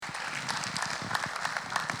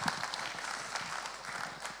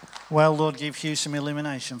Well, Lord, give Hugh some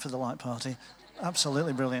illumination for the light party.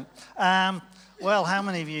 Absolutely brilliant. Well, how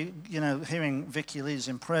many of you, hearing Vicky leads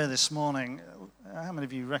in prayer this morning, how many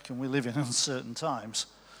of you reckon we live in uncertain times?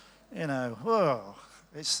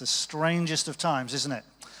 It's the strangest of times, isn't it?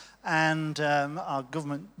 And our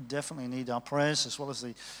government definitely need our prayers, as well as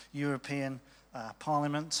the European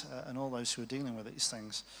Parliament and all those who are dealing with these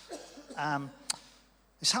things.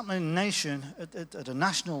 It's happening in the nation at a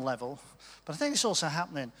national level, but I think it's also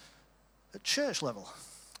happening at church level.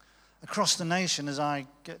 Across the nation, as I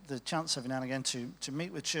get the chance every now and again to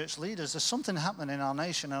meet with church leaders, there's something happening in our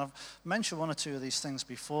nation, and I've mentioned one or two of these things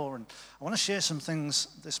before, and I want to share some things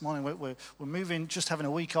this morning. We're moving, just having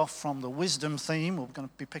a week off from the wisdom theme. We're going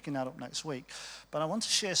to be picking that up next week, but I want to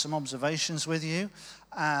share some observations with you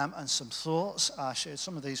and some thoughts. I shared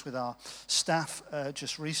some of these with our staff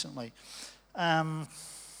just recently. Let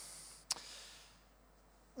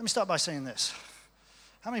me start by saying this.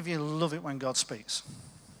 How many of you love it when God speaks?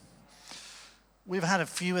 We've had a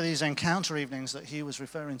few of these encounter evenings that he was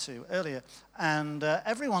referring to earlier, and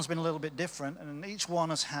everyone's been a little bit different, and each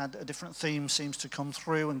one has had a different theme seems to come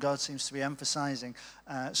through, and God seems to be emphasizing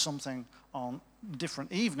something on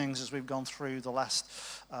different evenings as we've gone through the last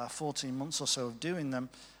 14 months or so of doing them.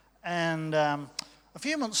 And a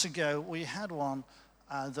few months ago, we had one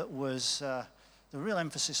that was the real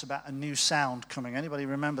emphasis about a new sound coming. Anybody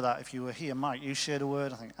remember that? If you were here, Mike, you shared a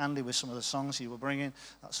word. I think Andy with some of the songs you were bringing,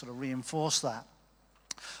 that sort of reinforced that.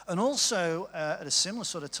 And also, at a similar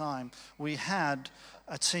sort of time, we had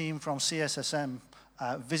a team from CSSM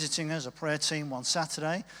visiting us, a prayer team, one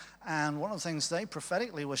Saturday. And one of the things they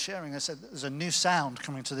prophetically were sharing, they said, there's a new sound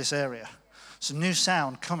coming to this area. It's a new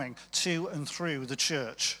sound coming to and through the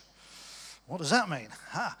church. What does that mean?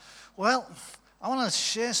 Well, I want to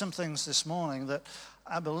share some things this morning that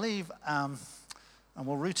I believe, and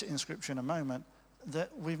we'll root it in Scripture in a moment, that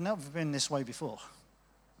we've never been this way before.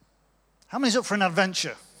 How many's up for an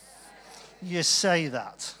adventure? You say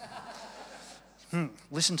that.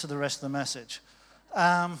 Listen to the rest of the message.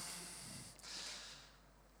 There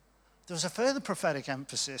was a further prophetic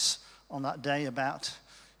emphasis on that day about,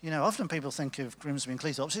 often people think of Grimsby and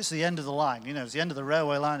Cleethorpes, it's the end of the line, it's the end of the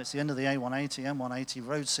railway line, it's the end of the A180, M180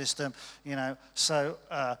 road system,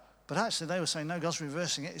 but actually they were saying, no, God's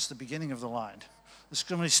reversing it, it's the beginning of the line. There's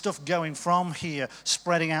going to be stuff going from here,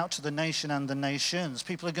 spreading out to the nation and the nations.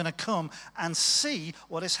 People are going to come and see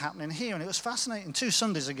what is happening here. And it was fascinating. 2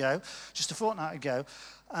 Sundays ago, just a fortnight ago,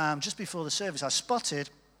 just before the service, I spotted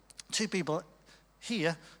 2 people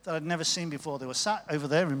here that I'd never seen before. They were sat over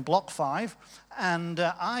there in Block 5, and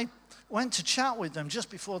I went to chat with them just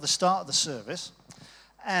before the start of the service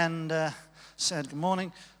and said, good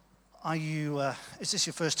morning. Is this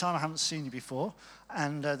your first time? I haven't seen you before.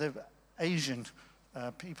 And they're Asian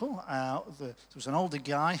people. There was an older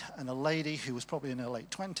guy and a lady who was probably in her late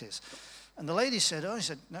 20s. And the lady said,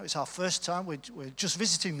 no, it's our first time. We're just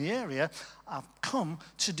visiting the area. I've come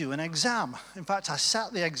to do an exam. In fact, I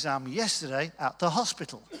sat the exam yesterday at the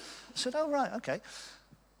hospital. I said, oh, right, okay.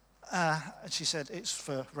 And she said, it's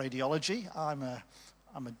for radiology. I'm a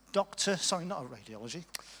doctor. Sorry, not a radiology.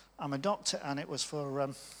 I'm a doctor, and it was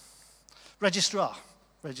for registrar.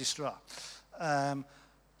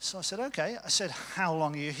 So I said, okay. I said, how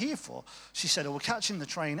long are you here for? She said, we're catching the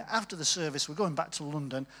train after the service. We're going back to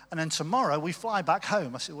London. And then tomorrow we fly back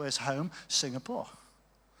home. I said, where's home? Singapore.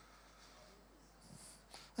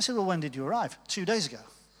 I said, well, when did you arrive? 2 days ago.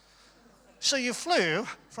 So you flew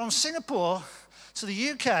from Singapore to the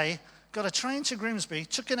UK, got a train to Grimsby,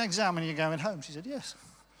 took an exam, and you're going home. She said, yes.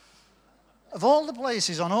 Of all the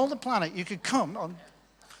places on all the planet you could come on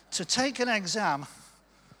to take an exam,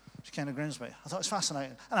 she came to Grimsby. I thought it was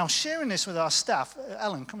fascinating. And I was sharing this with our staff.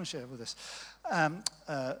 Ellen, come and share it with us.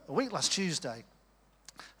 A week last Tuesday,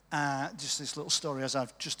 just this little story as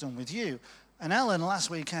I've just done with you. And Ellen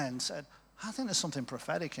last weekend said, I think there's something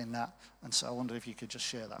prophetic in that. And so I wondered if you could just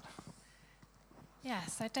share that. Yeah,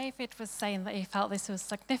 so David was saying that he felt this was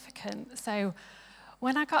significant. So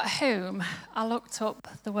when I got home, I looked up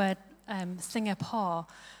the word Singapore,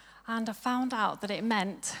 and I found out that it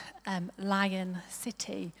meant Lion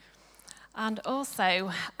City. And also,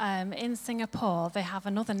 in Singapore, they have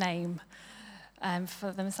another name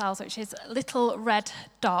for themselves, which is Little Red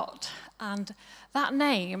Dot. And that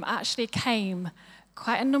name actually came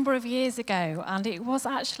quite a number of years ago, and it was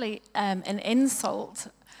actually an insult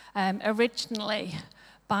originally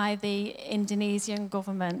by the Indonesian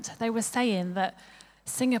government. They were saying that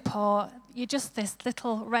Singapore, you're just this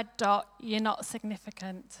little red dot, you're not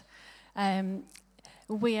significant.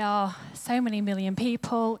 we are so many million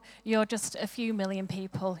people, you're just a few million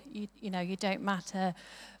people, you don't matter.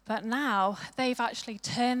 But now they've actually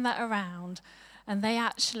turned that around, and they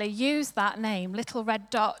actually use that name, little red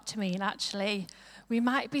dot, to mean actually we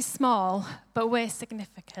might be small, but we're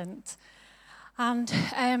significant. And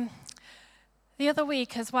the other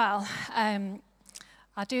week as well,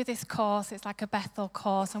 I do this course, it's like a Bethel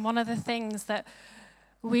course, and one of the things that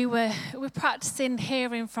we're practicing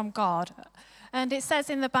hearing from God. And it says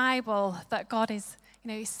in the Bible that God is,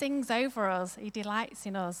 he sings over us, he delights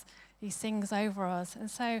in us, he sings over us. And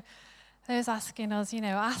so there's asking us,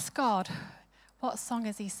 ask God, what song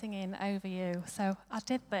is he singing over you? So I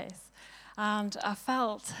did this, and I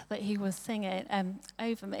felt that he was singing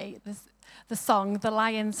over me the song, The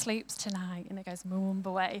Lion Sleeps Tonight, and it goes,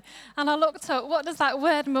 Mwumbawe. And I looked up, what does that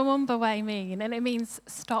word Mwumbawe mean? And it means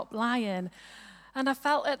stop lying. And I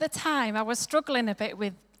felt at the time I was struggling a bit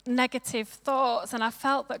with negative thoughts, and I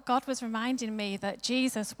felt that God was reminding me that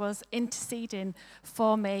Jesus was interceding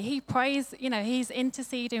for me. He prays, he's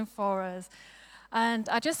interceding for us. And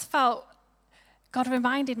I just felt God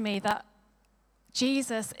reminded me that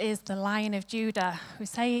Jesus is the Lion of Judah. We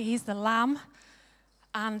say he's the Lamb,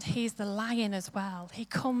 and he's the Lion as well. He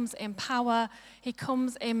comes in power, he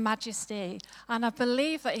comes in majesty. And I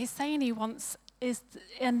believe that he's saying is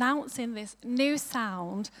announcing this new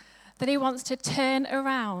sound that he wants to turn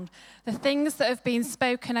around the things that have been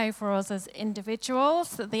spoken over us as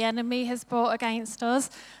individuals, that the enemy has brought against us,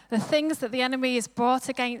 the things that the enemy has brought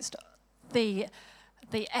against the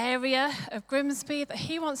area of Grimsby, that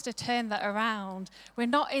he wants to turn that around. We're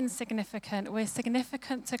not insignificant, we're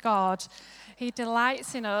significant to God. He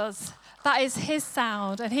delights in us. That is his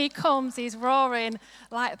sound, and he comes, he's roaring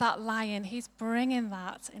like that lion. He's bringing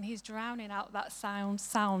that, and he's drowning out that sound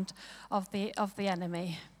of the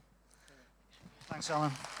enemy. Thanks,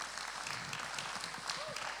 Alan.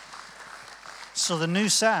 So there's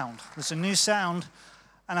a new sound,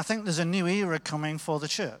 and I think there's a new era coming for the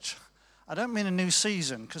church. I don't mean a new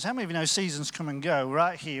season, because how many of you know seasons come and go?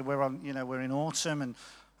 Right here, we're in autumn, and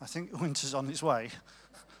I think winter's on its way.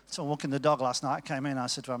 So walking the dog last night, I came in, I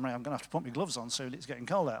said to Anne-Marie, I'm going to have to put my gloves on soon, it's getting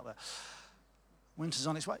cold out there. Winter's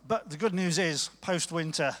on its way. But the good news is,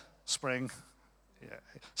 post-winter, spring,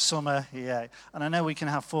 summer, And I know we can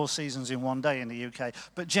have 4 seasons in one day in the UK,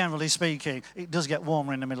 but generally speaking, it does get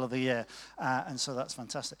warmer in the middle of the year, and so that's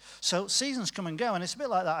fantastic. So seasons come and go, and it's a bit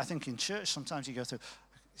like that, I think, in church. Sometimes you go through,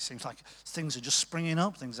 it seems like things are just springing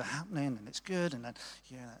up, things are happening, and it's good. And then,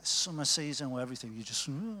 summer season where everything, you're just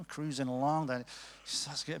cruising along. Then it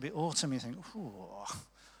starts to get a bit autumn. You think, ooh.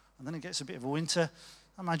 And then it gets a bit of a winter.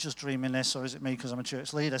 Am I just dreaming this, or is it me because I'm a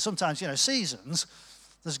church leader? Sometimes, seasons,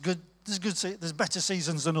 there's better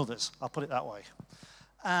seasons than others. I'll put it that way.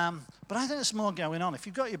 But I think there's more going on. If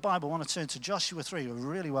you've got your Bible, I want to turn to Joshua 3, a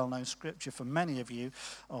really well-known scripture for many of you,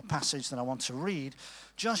 or passage that I want to read.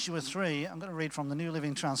 Joshua 3, I'm going to read from the New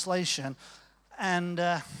Living Translation, and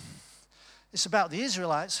it's about the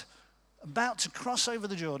Israelites about to cross over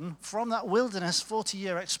the Jordan from that wilderness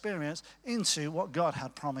 40-year experience into what God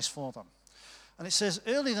had promised for them. And it says,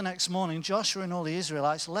 early the next morning, Joshua and all the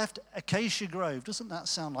Israelites left Acacia Grove. Doesn't that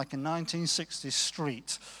sound like a 1960s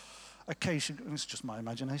street? Acacia, it's just my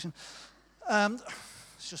imagination.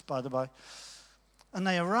 It's just by the by. And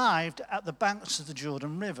they arrived at the banks of the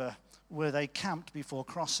Jordan River, where they camped before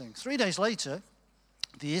crossing. 3 days later,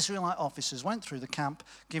 the Israelite officers went through the camp,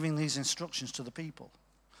 giving these instructions to the people.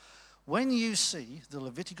 When you see the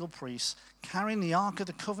Levitical priests carrying the Ark of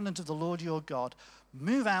the Covenant of the Lord your God,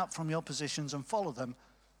 move out from your positions and follow them.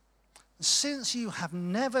 Since you have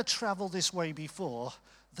never traveled this way before,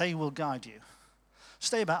 they will guide you.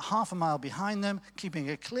 Stay about half a mile behind them, keeping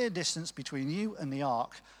a clear distance between you and the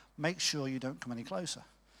ark. Make sure you don't come any closer.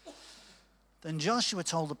 Then Joshua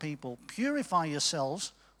told the people, purify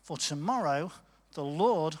yourselves, for tomorrow the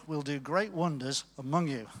Lord will do great wonders among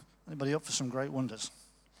you. Anybody up for some great wonders?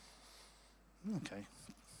 Okay.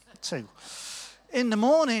 2. In the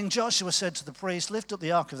morning, Joshua said to the priest, lift up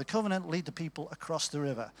the Ark of the Covenant, lead the people across the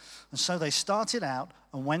river. And so they started out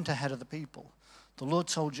and went ahead of the people. The Lord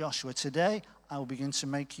told Joshua, today I will begin to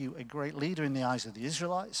make you a great leader in the eyes of the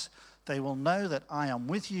Israelites. They will know that I am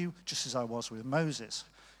with you, just as I was with Moses.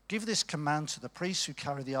 Give this command to the priests who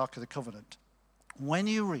carry the Ark of the Covenant. When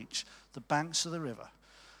you reach the banks of the river,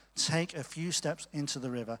 take a few steps into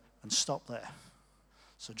the river and stop there.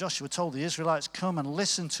 So Joshua told the Israelites, come and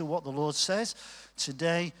listen to what the Lord says.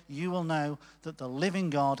 Today you will know that the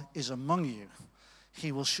living God is among you.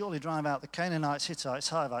 He will surely drive out the Canaanites, Hittites,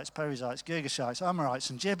 Hivites, Perizzites, Girgashites,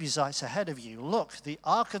 Amorites, and Jebusites ahead of you. Look, the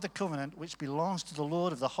Ark of the Covenant, which belongs to the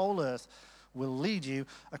Lord of the whole earth, will lead you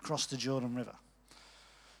across the Jordan River.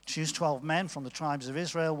 Choose 12 men from the tribes of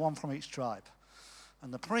Israel, one from each tribe.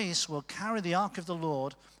 And the priests will carry the ark of the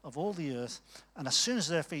Lord of all the earth, and as soon as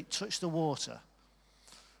their feet touch the water,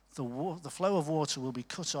 the flow of water will be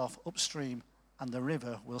cut off upstream, and the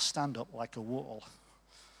river will stand up like a wall.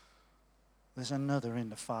 There's another in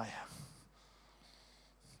the fire.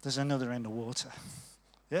 There's another in the water.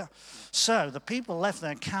 Yeah. So the people left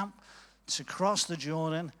their camp to cross the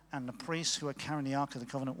Jordan, and the priests who were carrying the Ark of the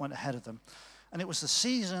Covenant went ahead of them. And it was the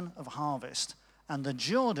season of harvest, and the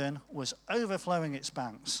Jordan was overflowing its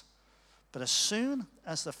banks. But as soon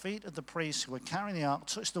as the feet of the priests who were carrying the ark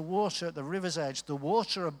touched the water at the river's edge, the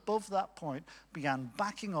water above that point began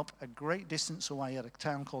backing up a great distance away at a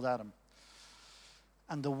town called Adam.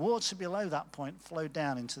 And the water below that point flowed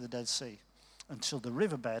down into the Dead Sea until the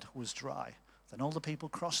riverbed was dry. Then all the people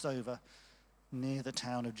crossed over near the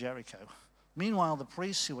town of Jericho. Meanwhile, the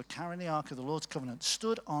priests who were carrying the ark of the Lord's covenant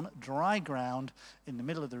stood on dry ground in the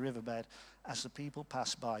middle of the riverbed as the people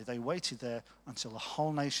passed by. They waited there until the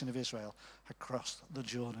whole nation of Israel had crossed the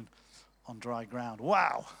Jordan on dry ground.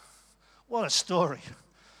 Wow, what a story.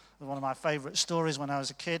 One of my favorite stories when I was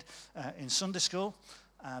a kid in Sunday school.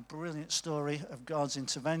 A brilliant story of God's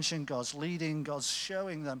intervention, God's leading, God's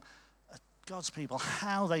showing them, God's people,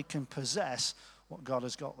 how they can possess what God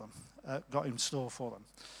has got in store for them.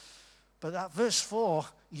 But that verse 4,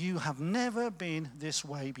 you have never been this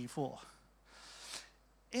way before.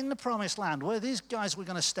 In the promised land, where these guys were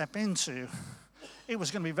going to step into, it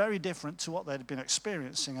was going to be very different to what they'd been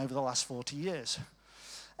experiencing over the last 40 years.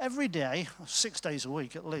 Every day, 6 days a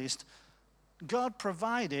week at least, God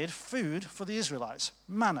provided food for the Israelites,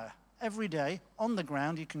 manna, every day on the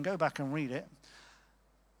ground. You can go back and read it.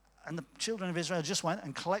 And the children of Israel just went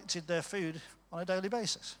and collected their food on a daily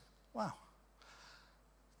basis. Wow.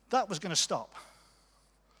 That was going to stop.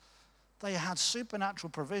 They had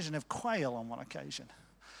supernatural provision of quail on one occasion.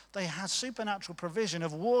 They had supernatural provision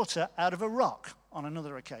of water out of a rock on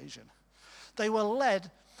another occasion. They were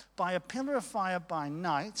led by a pillar of fire by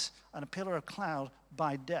night and a pillar of cloud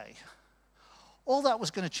by day. All that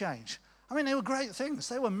was going to change. I mean, they were great things.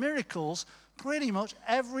 They were miracles pretty much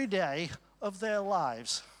every day of their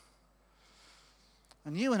lives.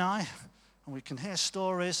 And you and I, and we can hear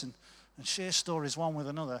stories and share stories one with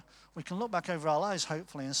another, we can look back over our lives,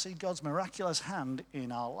 hopefully, and see God's miraculous hand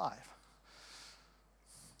in our life.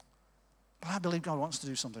 But I believe God wants to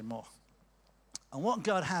do something more. And what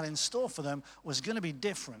God had in store for them was going to be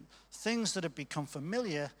different. Things that had become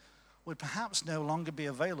familiar would perhaps no longer be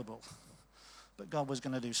available. But God was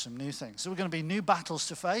going to do some new things. There were going to be new battles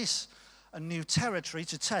to face and new territory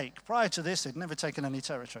to take. Prior to this, they'd never taken any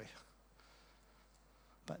territory.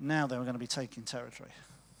 But now they were going to be taking territory.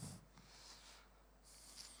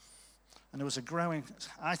 And there was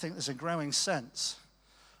I think there's a growing sense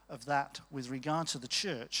of that with regard to the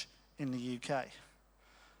church in the UK.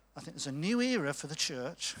 I think there's a new era for the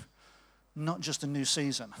church, not just a new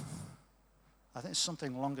season. I think it's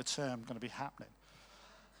something longer term going to be happening.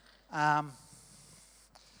 And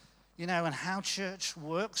how church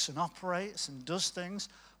works and operates and does things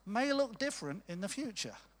may look different in the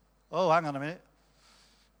future. Oh, hang on a minute.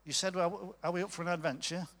 You said, well, are we up for an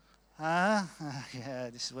adventure? Yeah,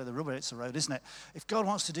 this is where the rubber hits the road, isn't it? If God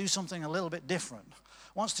wants to do something a little bit different,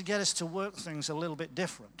 wants to get us to work things a little bit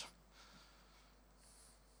different,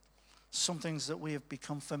 some things that we have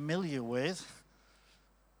become familiar with,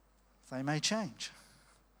 they may change.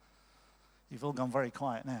 You've all gone very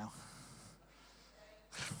quiet now.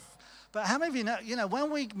 But how many of you know,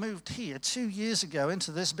 when we moved here 2 years ago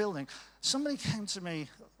into this building, somebody came to me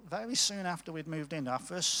very soon after we'd moved in. Our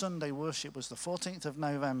first Sunday worship was the 14th of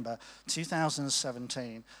November,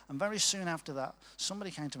 2017. And very soon after that,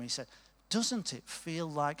 somebody came to me and said, doesn't it feel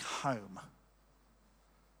like home?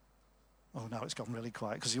 Oh, no, it's gone really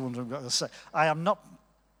quiet because you're wondering what I'm going to say. I am not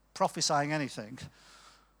prophesying anything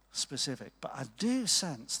specific, but I do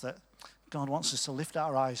sense that God wants us to lift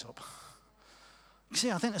our eyes up. You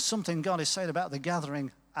see, I think there's something God is saying about the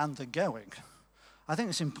gathering and the going. I think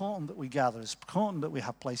it's important that we gather. It's important that we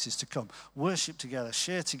have places to come, worship together,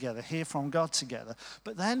 share together, hear from God together,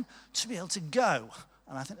 but then to be able to go.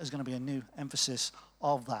 And I think there's going to be a new emphasis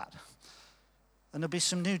of that. And there'll be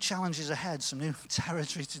some new challenges ahead, some new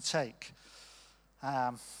territory to take.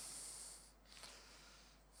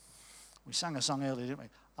 We sang a song earlier, didn't we?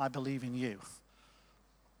 I believe in you.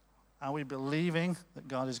 Are we believing that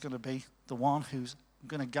God is going to be the one who's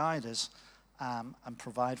going to guide us and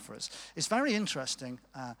provide for us? It's very interesting.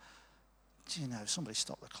 Somebody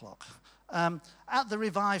stop the clock. At the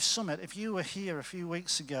Revive Summit, if you were here a few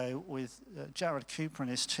weeks ago with Jared Cooper and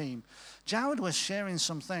his team, Jared was sharing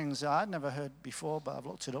some things that I'd never heard before, but I've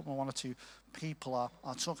looked it up with one or two people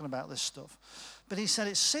are talking about this stuff. But he said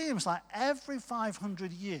it seems like every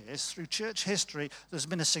 500 years through church history, there's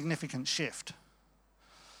been a significant shift.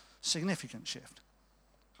 Significant shift.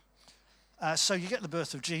 So you get the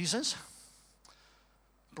birth of Jesus,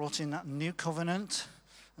 brought in that new covenant,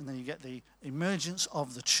 and then you get the emergence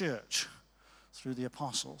of the church through the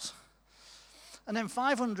apostles. And then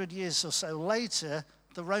 500 years or so later,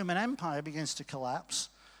 the Roman Empire begins to collapse,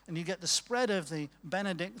 and you get the spread of the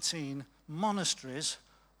Benedictine monasteries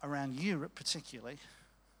around Europe particularly.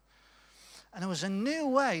 And there was a new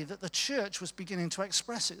way that the church was beginning to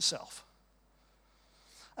express itself.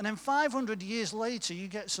 And then 500 years later, you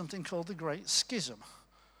get something called the Great Schism,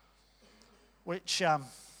 which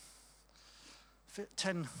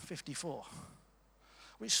 1054,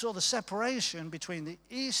 which saw the separation between the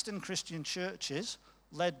Eastern Christian churches,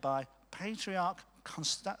 led by Patriarch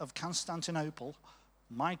of Constantinople,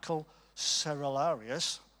 Michael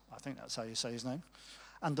Cerularius, I think that's how you say his name,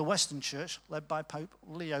 and the Western Church, led by Pope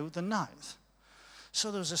Leo IX.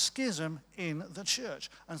 So there was a schism in the church,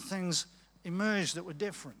 and things emerged that were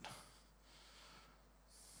different.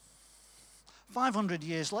 500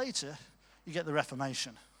 years later, you get the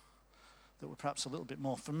Reformation, that we're perhaps a little bit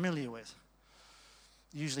more familiar with.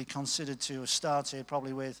 Usually considered to have started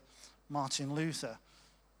probably with Martin Luther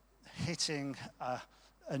hitting a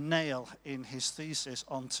nail in his thesis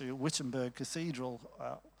onto Wittenberg Cathedral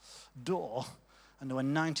door, and there were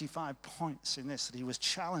 95 points in this that he was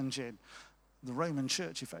challenging the Roman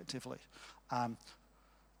Church effectively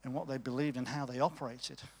in what they believed and how they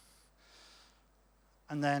operated.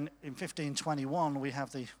 And then in 1521 we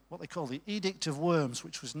have what they call the Edict of Worms,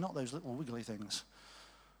 which was not those little wiggly things,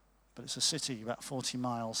 but it's a city about 40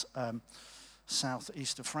 miles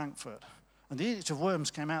southeast of Frankfurt. And the Edict of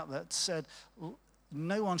Worms came out that said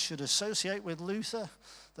no one should associate with Luther.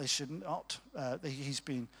 They should not. He's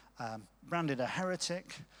been branded a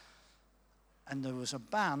heretic. And there was a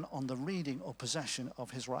ban on the reading or possession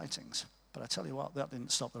of his writings. But I tell you what, that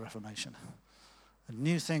didn't stop the Reformation. A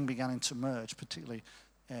new thing began to emerge, particularly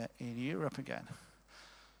in Europe again.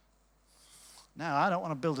 Now, I don't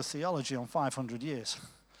want to build a theology on 500 years,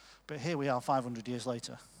 but here we are 500 years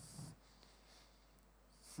later.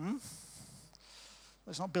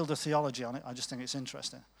 Let's not build a theology on it, I just think it's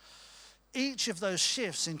interesting. Each of those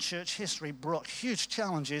shifts in church history brought huge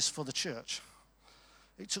challenges for the church.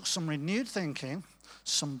 It took some renewed thinking,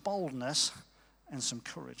 some boldness, and some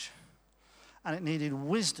courage. And it needed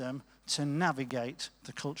wisdom to navigate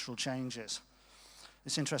the cultural changes.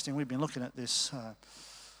 It's interesting, we've been looking at this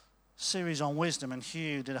series on wisdom, and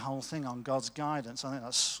Hugh did a whole thing on God's guidance. I think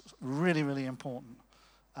that's really, really important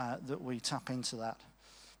that we tap into that.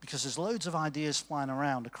 Because there's loads of ideas flying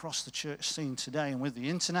around across the church scene today, and with the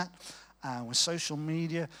internet and with social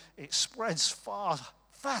media, it spreads far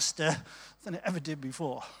faster than it ever did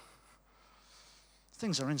before.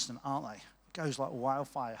 Things are instant, aren't they? It goes like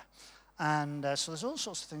wildfire. And so there's all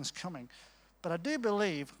sorts of things coming. But I do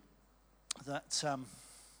believe that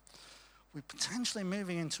we're potentially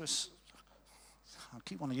moving into I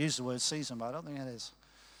keep wanting to use the word season, but I don't think it is.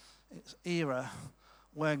 It's era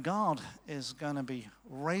where God is going to be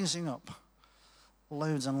raising up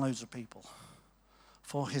loads and loads of people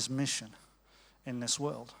for his mission in this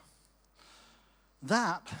world.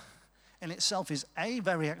 That in itself is A,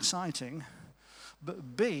 very exciting,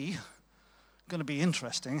 but B, going to be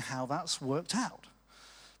interesting how that's worked out.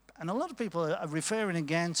 And a lot of people are referring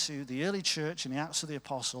again to the early church and the Acts of the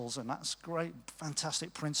Apostles, and that's great,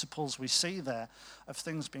 fantastic principles we see there of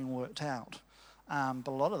things being worked out. But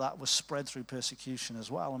a lot of that was spread through persecution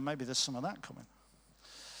as well, and maybe there's some of that coming.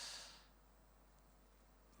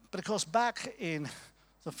 But of course, back in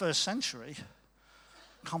the first century,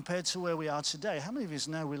 compared to where we are today, how many of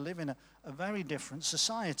you know we live in a very different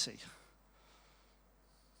society?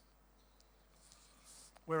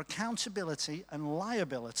 Where accountability and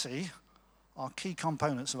liability are key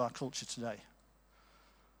components of our culture today.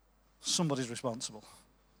 Somebody's responsible.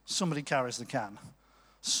 Somebody carries the can.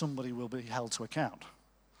 Somebody will be held to account.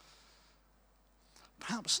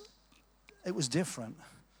 Perhaps it was different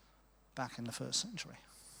back in the first century.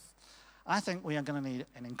 I think we are going to need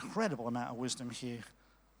an incredible amount of wisdom here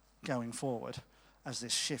going forward as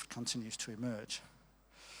this shift continues to emerge.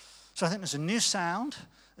 So I think there's a new sound,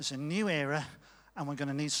 there's a new era, and we're going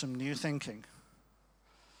to need some new thinking.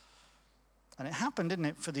 And it happened, didn't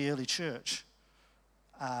it, for the early church?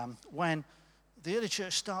 When the early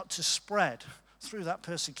church started to spread through that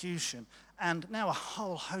persecution, and now a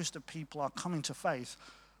whole host of people are coming to faith,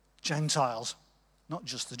 Gentiles, not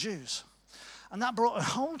just the Jews. And that brought a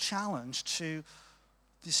whole challenge to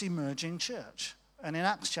this emerging church. And in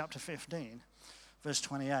Acts chapter 15, verse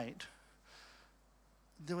 28,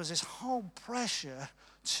 there was this whole pressure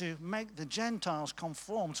to make the Gentiles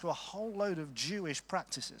conform to a whole load of Jewish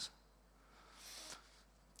practices.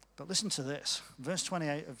 But listen to this, verse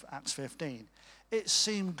 28 of Acts 15. It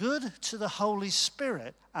seemed good to the Holy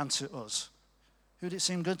Spirit and to us. Who did it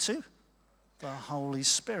seem good to? The Holy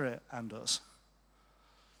Spirit and us.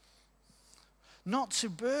 Not to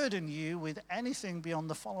burden you with anything beyond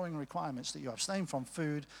the following requirements: that you abstain from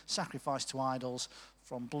food, sacrifice to idols,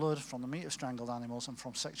 from blood, from the meat of strangled animals, and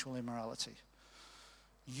from sexual immorality.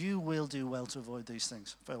 You will do well to avoid these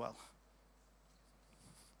things. Farewell.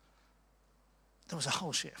 There was a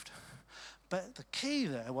whole shift. But the key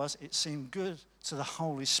there was it seemed good to the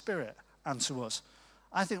Holy Spirit and to us.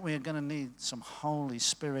 I think we are going to need some Holy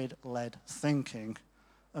Spirit-led thinking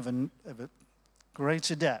of a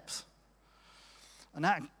greater depth. And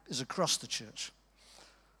that is across the church.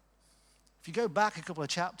 If you go back a couple of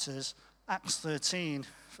chapters, Acts 13,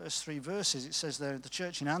 first 3 verses, it says there the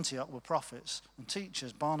church in Antioch were prophets and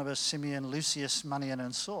teachers: Barnabas, Simeon, Lucius, Manaen,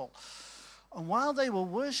 and Saul. And while they were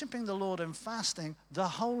worshiping the Lord and fasting, the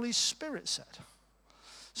Holy Spirit said,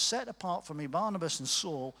 "Set apart for me Barnabas and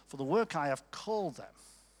Saul for the work I have called them."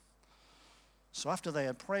 So after they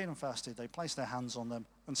had prayed and fasted, they placed their hands on them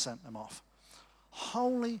and sent them off.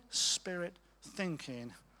 Holy Spirit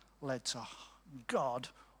thinking led to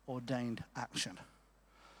God-ordained action.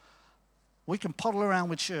 We can poddle around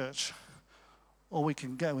with church, or we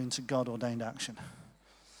can go into God-ordained action.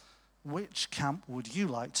 Which camp would you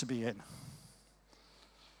like to be in?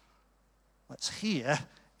 Let's hear,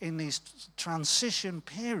 in these transition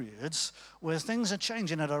periods where things are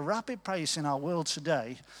changing at a rapid pace in our world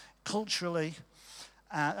today, culturally,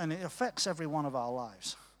 and it affects every one of our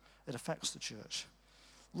lives. It affects the church.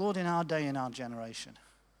 Lord, in our day, in our generation,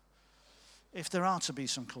 if there are to be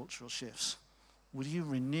some cultural shifts, would you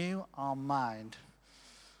renew our mind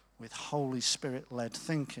with Holy Spirit-led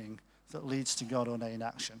thinking that leads to God-ordained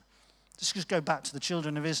action? Just go back to the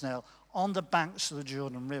children of Israel on the banks of the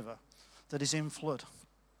Jordan River that is in flood.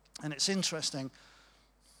 And it's interesting,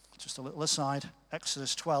 just a little aside,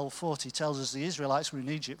 Exodus 12:40 tells us the Israelites were in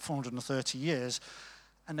Egypt 430 years,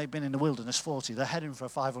 and they've been in the wilderness 40. They're heading for a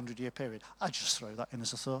 500-year period. I just throw that in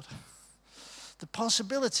as a thought. The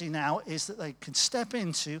possibility now is that they can step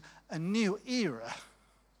into a new era,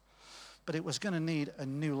 but it was going to need a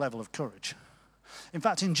new level of courage. In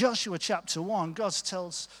fact, in Joshua chapter 1, God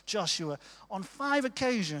tells Joshua on 5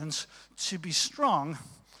 occasions to be strong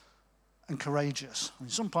and courageous. And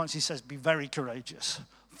in some points he says, be very courageous.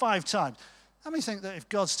 5 times. How many think that if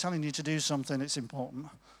God's telling you to do something, it's important?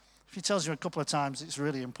 If he tells you a couple of times, it's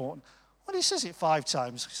really important. When he says it 5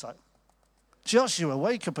 times, it's like, Joshua,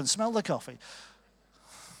 wake up and smell the coffee.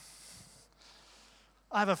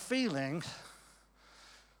 I have a feeling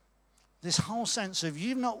this whole sense of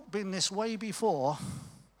you've not been this way before,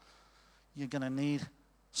 you're going to need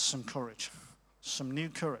some courage, some new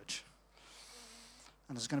courage.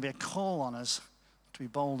 And there's going to be a call on us to be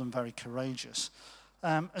bold and very courageous.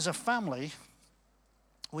 As a family,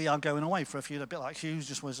 we are going away for a few, a bit like Hughes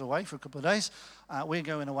just was away for a couple of days. We're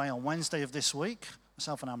going away on Wednesday of this week,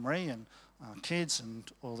 myself and Anne-Marie and our kids and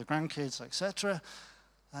all the grandkids, etc.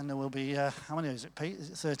 And there will be, how many is it, Pete? Is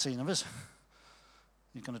it 13 of us?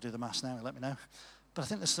 You're going to do the maths now, let me know. But I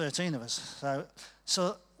think there's 13 of us.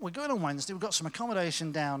 So we're going on Wednesday. We've got some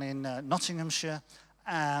accommodation down in Nottinghamshire.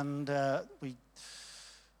 And we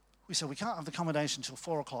said we can't have the accommodation until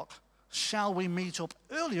 4 o'clock. Shall we meet up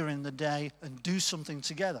earlier in the day and do something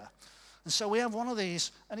together? And so we have one of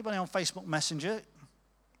these, anybody on Facebook Messenger?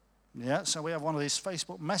 Yeah, so we have one of these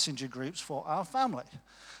Facebook Messenger groups for our family.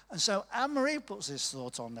 And so Anne-Marie puts this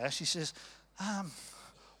thought on there. She says,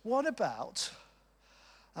 what about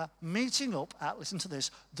meeting up at, listen to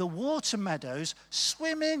this, the Water Meadows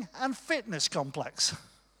Swimming and Fitness Complex?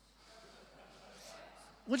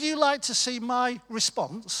 Would you like to see my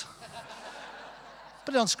response?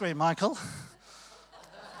 Put it on screen, Michael.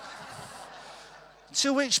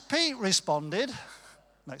 To which Pete responded,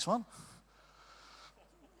 next one.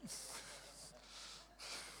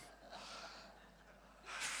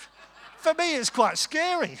 For me, it's quite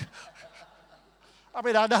scary. I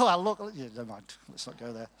mean, I know I look, yeah, never mind, let's not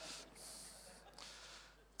go there.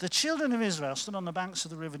 The children of Israel stood on the banks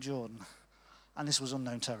of the River Jordan, and this was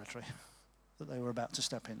unknown territory that they were about to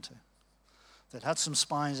step into. They'd had some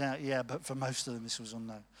spies out, yeah, but for most of them, this was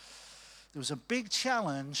unknown. There was a big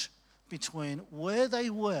challenge between where they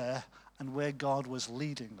were and where God was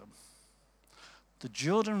leading them. The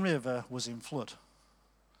Jordan River was in flood.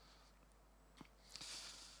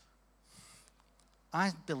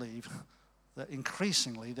 I believe that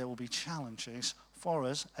increasingly there will be challenges for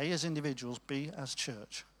us, A, as individuals, B, as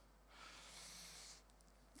church.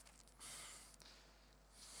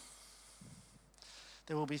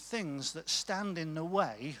 there will be things that stand in the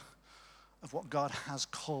way of what God has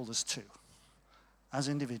called us to as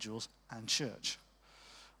individuals and church.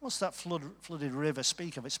 What's that flooded river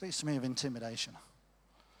speak of? It speaks to me of intimidation.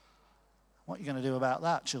 What are you going to do about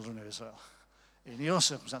that, children of Israel? In your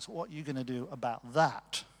circumstance, what are you going to do about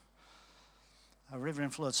that? A river in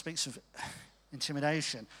flood speaks of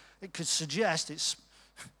intimidation. It could suggest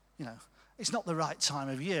it's not the right time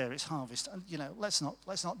of year, it's harvest. And, let's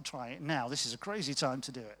not try it now. This is a crazy time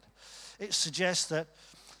to do it. It suggests that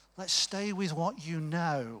let's stay with what you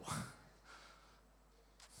know.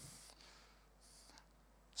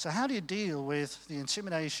 So how do you deal with the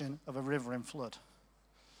intimidation of a river in flood?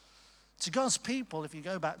 To God's people, if you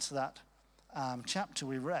go back to that chapter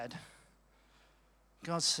we read,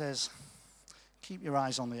 God says, keep your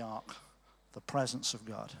eyes on the ark, the presence of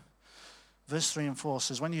God. Verse 3 and 4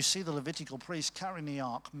 says, when you see the Levitical priests carrying the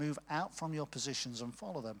ark, move out from your positions and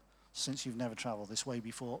follow them, since you've never traveled this way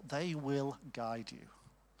before. They will guide you.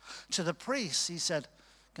 To the priests, he said,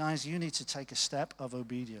 guys, you need to take a step of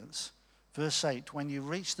obedience. Verse 8, when you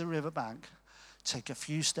reach the riverbank, take a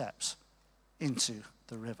few steps into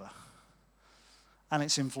the river. And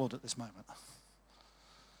it's in flood at this moment.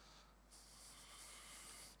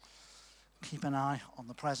 Keep an eye on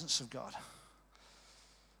the presence of God.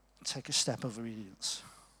 Take a step of obedience.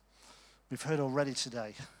 We've heard already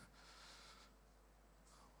today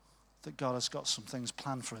that God has got some things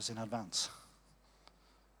planned for us in advance.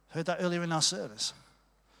 Heard that earlier in our service.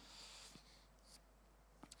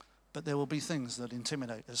 But there will be things that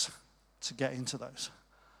intimidate us to get into those.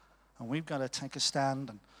 And we've got to take a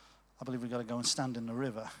stand, and I believe we've got to go and stand in the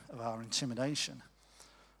river of our intimidation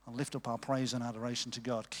and lift up our praise and adoration to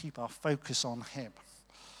God. Keep our focus on Him.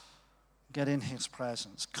 Get in His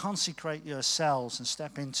presence. Consecrate yourselves and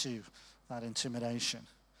step into that intimidation.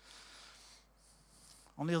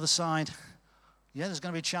 On the other side, there's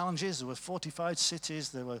going to be challenges. There were fortified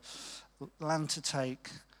cities. There were land to take.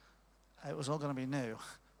 It was all going to be new.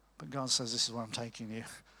 But God says, this is where I'm taking you.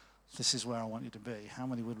 This is where I want you to be. How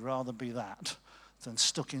many would rather be that than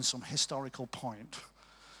stuck in some historical point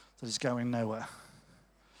that is going nowhere?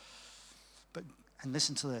 And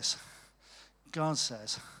listen to this. God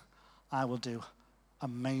says, I will do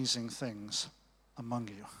amazing things among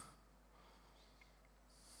you.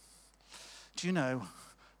 Do you know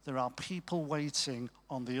there are people waiting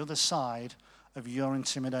on the other side of your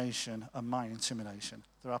intimidation and my intimidation?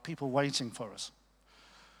 There are people waiting for us.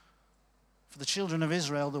 For the children of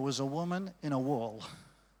Israel, there was a woman in a wall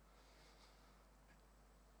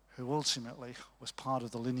who ultimately was part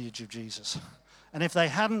of the lineage of Jesus. And if they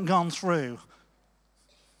hadn't gone through,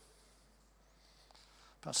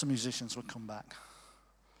 perhaps the musicians would come back.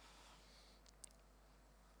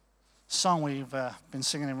 Song we've been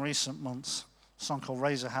singing in recent months, a song called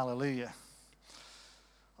Raise a Hallelujah.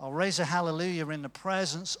 I'll raise a hallelujah in the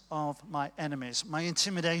presence of my enemies, my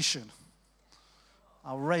intimidation.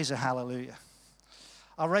 I'll raise a hallelujah.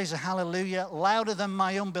 I'll raise a hallelujah louder than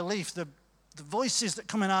my unbelief. The voices that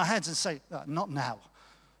come in our heads and say, not now.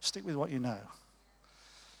 Stick with what you know.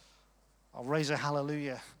 I'll raise a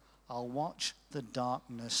hallelujah. I'll watch the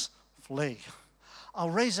darkness flee. I'll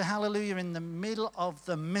raise a hallelujah in the middle of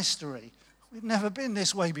the mystery. We've never been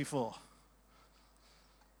this way before.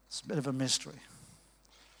 It's a bit of a mystery.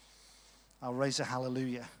 I'll raise a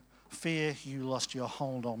hallelujah. Fear, you lost your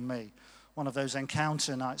hold on me. One of those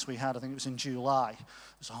encounter nights we had, I think it was in July,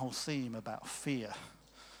 there's a whole theme about fear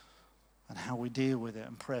and how we deal with it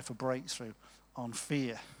and pray for breakthrough on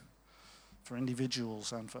fear for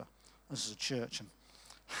individuals and for us as a church. And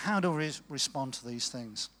how do we respond to these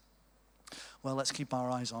things? Well, let's keep our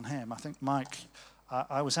eyes on Him. I think Mike,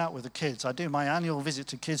 I was out with the kids. I do my annual visit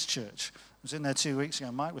to kids' church. I was in there 2 weeks ago.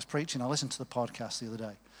 Mike was preaching. I listened to the podcast the other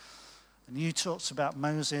day. And you talked about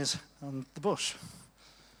Moses and the bush.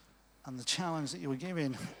 And the challenge that you were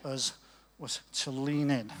giving us was to lean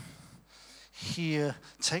in. Hear,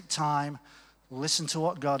 take time, listen to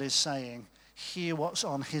what God is saying, hear what's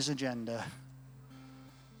on His agenda.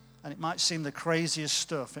 And it might seem the craziest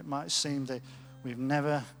stuff. It might seem that we've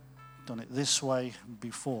never done it this way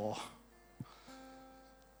before.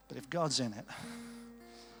 But if God's in it,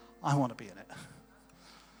 I want to be in it.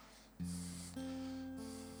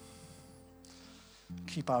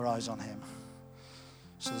 Keep our eyes on Him.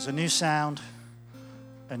 So there's a new sound,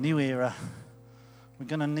 a new era. We're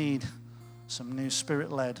going to need some new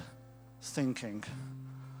Spirit-led thinking,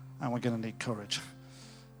 and we're going to need courage.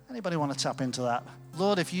 Anybody want to tap into that?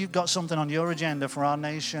 Lord, if you've got something on your agenda for our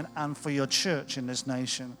nation and for your church in this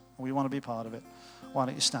nation, we want to be part of it, why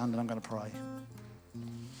don't you stand and I'm going to pray.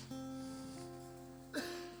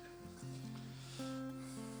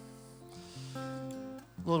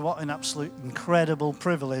 Lord, what an absolute incredible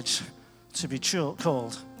privilege to be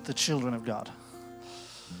called the children of God.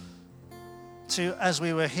 To, as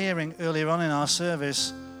we were hearing earlier on in our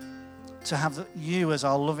service, to have you as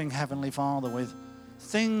our loving Heavenly Father with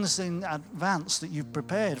things in advance that you've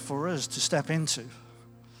prepared for us to step into.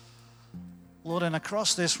 Lord, and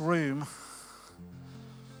across this room,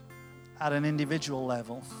 at an individual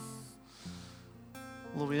level,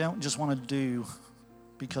 Lord, we don't just want to do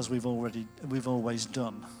because we've always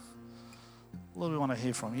done. Lord, we want to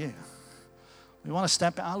hear from you. We want to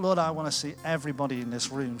step out. Lord, I want to see everybody in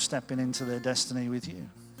this room stepping into their destiny with you.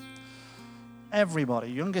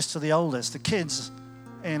 Everybody, youngest to the oldest, the kids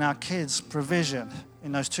in our kids' provision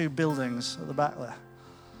in those 2 buildings at the back there.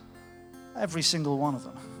 Every single one of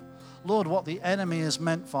them. Lord, what the enemy has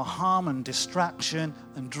meant for harm and distraction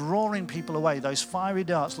and drawing people away, those fiery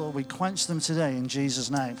darts, Lord, we quench them today in Jesus'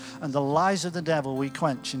 name. And the lies of the devil we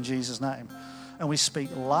quench in Jesus' name. And we speak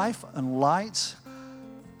life and light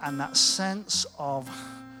and that sense of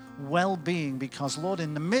well-being because, Lord,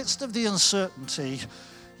 in the midst of the uncertainty,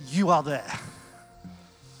 you are there.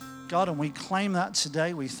 God, and we claim that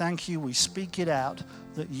today. We thank you. We speak it out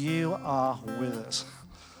that you are with us.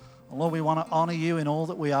 Lord, we want to honor you in all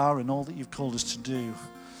that we are and all that you've called us to do.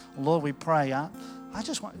 Lord, we pray. I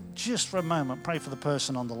just want, just for a moment, pray for the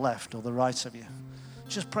person on the left or the right of you.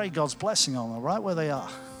 Just pray God's blessing on them right where they are.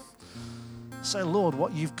 Say, Lord,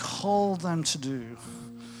 what you've called them to do,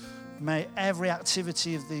 may every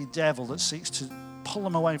activity of the devil that seeks to pull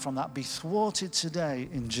them away from that be thwarted today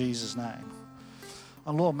in Jesus' name.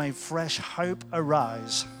 And Lord, may fresh hope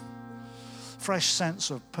arise, fresh sense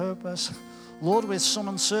of purpose. Lord, with some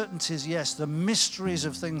uncertainties, yes, the mysteries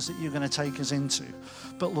of things that you're going to take us into.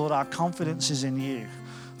 But Lord, our confidence is in you,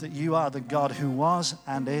 that you are the God who was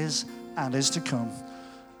and is to come.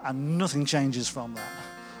 And nothing changes from that.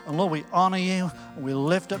 And Lord, we honor you, we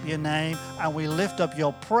lift up your name, and we lift up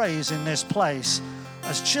your praise in this place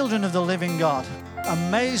as children of the living God.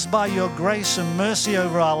 Amazed by your grace and mercy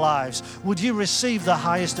over our lives, would you receive the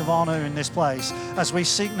highest of honor in this place as we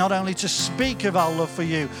seek not only to speak of our love for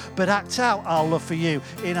you, but act out our love for you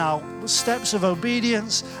in our steps of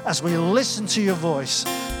obedience as we listen to your voice.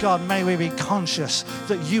 God, may we be conscious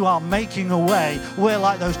that you are making a way where,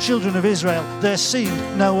 like those children of Israel, there seemed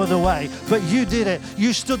no other way. But you did it.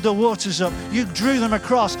 You stood the waters up. You drew them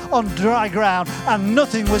across on dry ground, and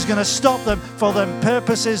nothing was going to stop them for the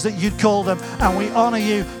purposes that you'd called them. And we honor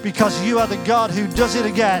you because you are the God who does it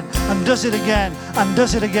again and does it again and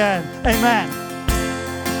does it again. Amen.